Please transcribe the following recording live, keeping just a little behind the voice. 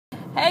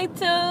Hey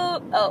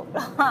YouTube. Oh,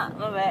 my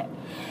bad.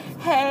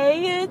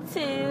 Hey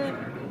YouTube.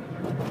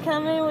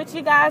 Coming with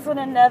you guys with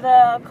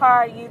another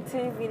car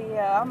YouTube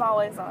video. I'm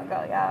always on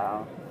go,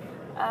 y'all.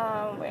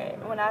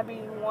 When I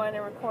be wanting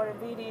to record a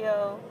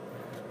video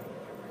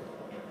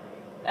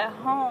at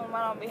home,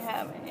 I don't be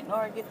having it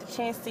or get the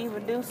chance to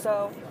even do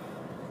so.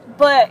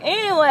 But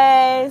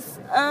anyways,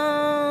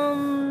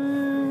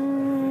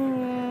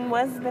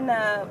 what's been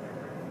up?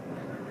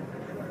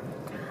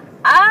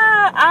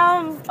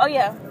 Oh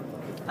yeah.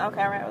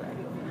 Okay, right.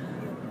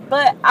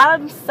 But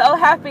I'm so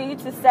happy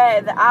to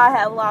say that I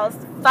have lost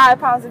 5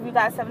 pounds. If you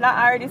guys have not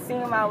already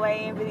seen my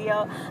weigh-in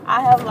video,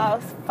 I have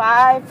lost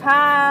 5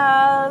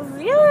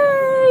 pounds.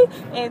 Yay!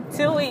 In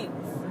 2 weeks.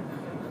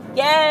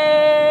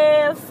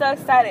 Yay! I'm so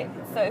excited.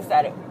 So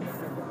excited.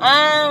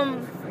 I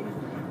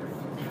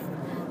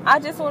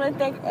just want to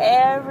thank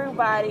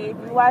everybody. If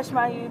you watch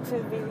my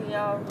YouTube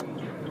video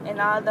and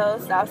all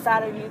those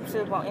outside of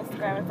YouTube on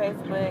Instagram and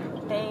Facebook,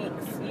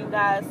 thanks you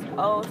guys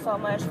so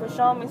much for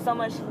showing me so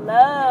much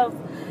love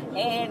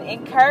and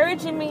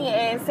encouraging me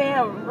and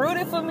saying,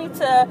 rooting for me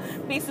to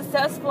be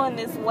successful in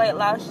this weight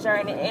loss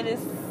journey. It is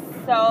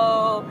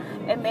so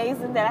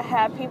amazing that I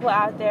have people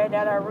out there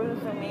that are rooting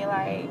for me.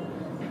 Like,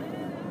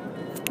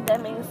 that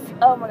means,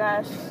 oh my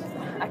gosh,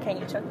 I can't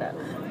get choked up.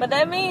 But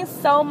that means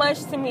so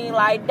much to me.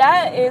 Like,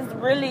 that is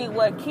really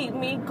what keeps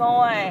me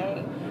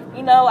going.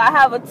 You know, I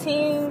have a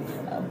team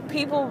of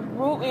people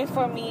rooting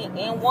for me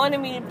and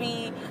wanting me to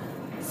be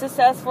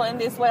successful in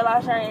this weight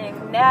loss journey,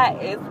 and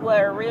that is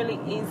what really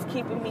is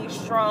keeping me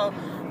strong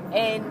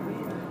and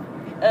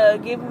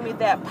giving me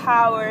that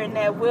power and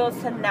that will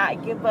to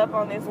not give up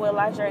on this weight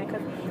loss journey,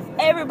 because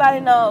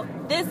everybody knows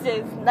this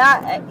is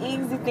not an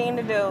easy thing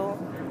to do.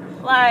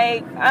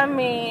 Like, I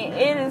mean,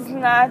 it is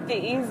not the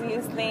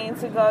easiest thing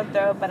to go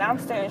through, but I'm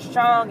staying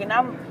strong and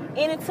I'm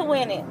in it to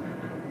win it.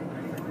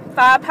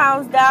 5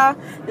 pounds down.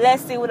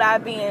 Let's see what I'll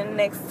be in the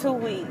next 2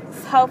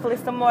 weeks. Hopefully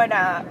some more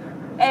down.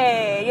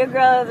 Hey, your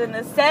girl is in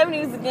the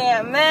 70s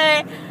again,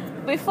 man.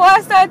 Before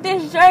I started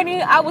this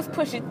journey, I was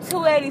pushing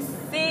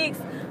 286,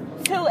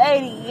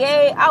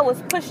 288. I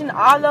was pushing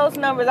all those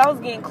numbers. I was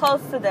getting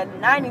close to the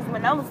 90s,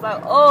 man. I was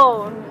like,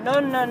 oh, no.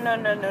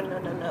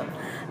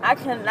 I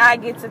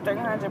cannot get to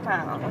 300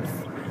 pounds.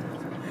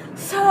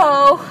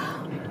 So,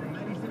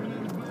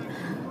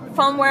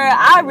 from where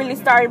I really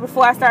started,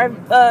 before I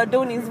started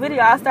doing these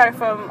videos,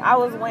 I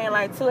was weighing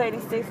like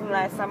 286 from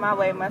last time I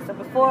weighed myself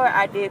before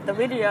I did the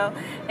video.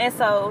 And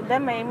so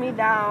that made me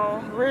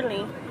down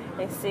really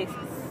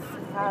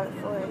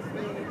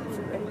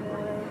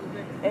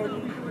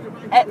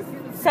at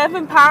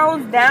 7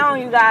 pounds down,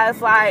 you guys.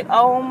 Like,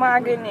 oh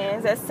my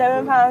goodness, that's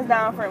 7 pounds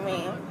down for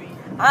me.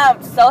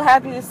 I'm so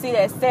happy to see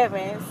that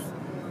 7s.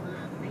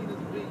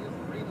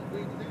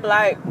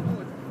 Like,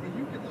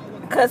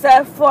 cause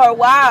that for a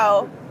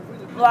while,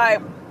 like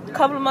a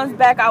couple of months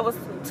back, I was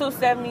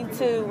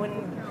 272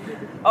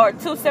 or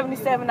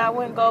 277. I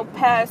wouldn't go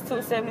past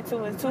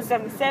 272 and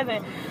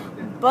 277.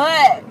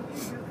 But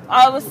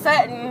all of a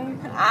sudden,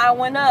 I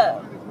went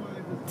up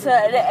to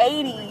the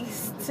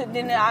 80s.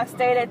 Then I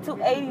stayed at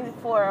 280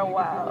 for a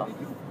while.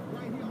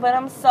 But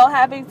I'm so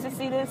happy to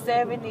see the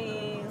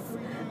 70s.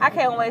 I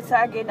can't wait till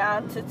I get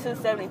down to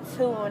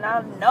 272, and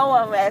I know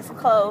I'm as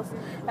close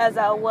as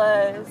I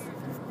was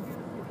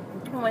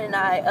when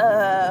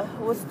I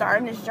was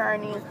starting this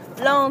journey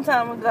a long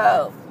time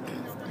ago.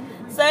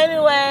 So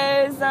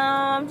anyways,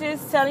 I'm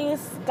just telling you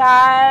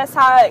guys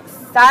how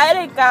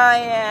excited I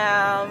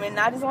am, and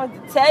I just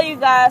wanted to tell you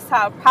guys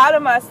how proud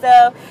of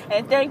myself,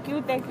 and thank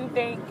you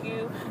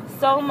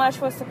so much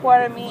for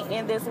supporting me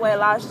in this weight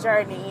loss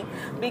journey,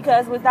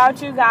 because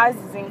without you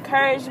guys'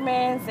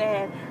 encouragements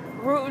and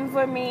rooting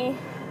for me,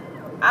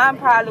 I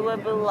probably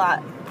would be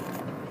lost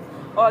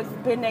or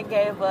been that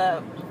gave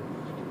up.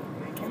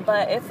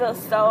 But I feel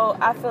so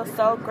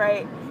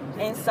great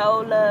and so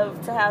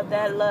loved to have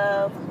that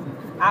love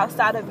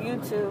outside of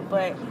YouTube,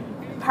 but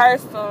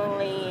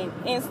personally,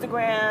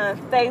 Instagram,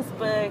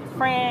 Facebook,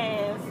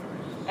 friends,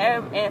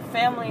 and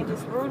family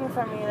just rooting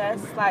for me.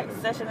 That's like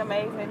such an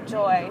amazing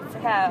joy to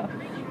have.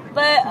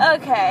 But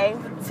okay,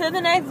 to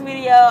the next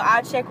video.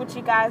 I'll check with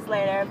you guys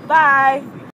later. Bye.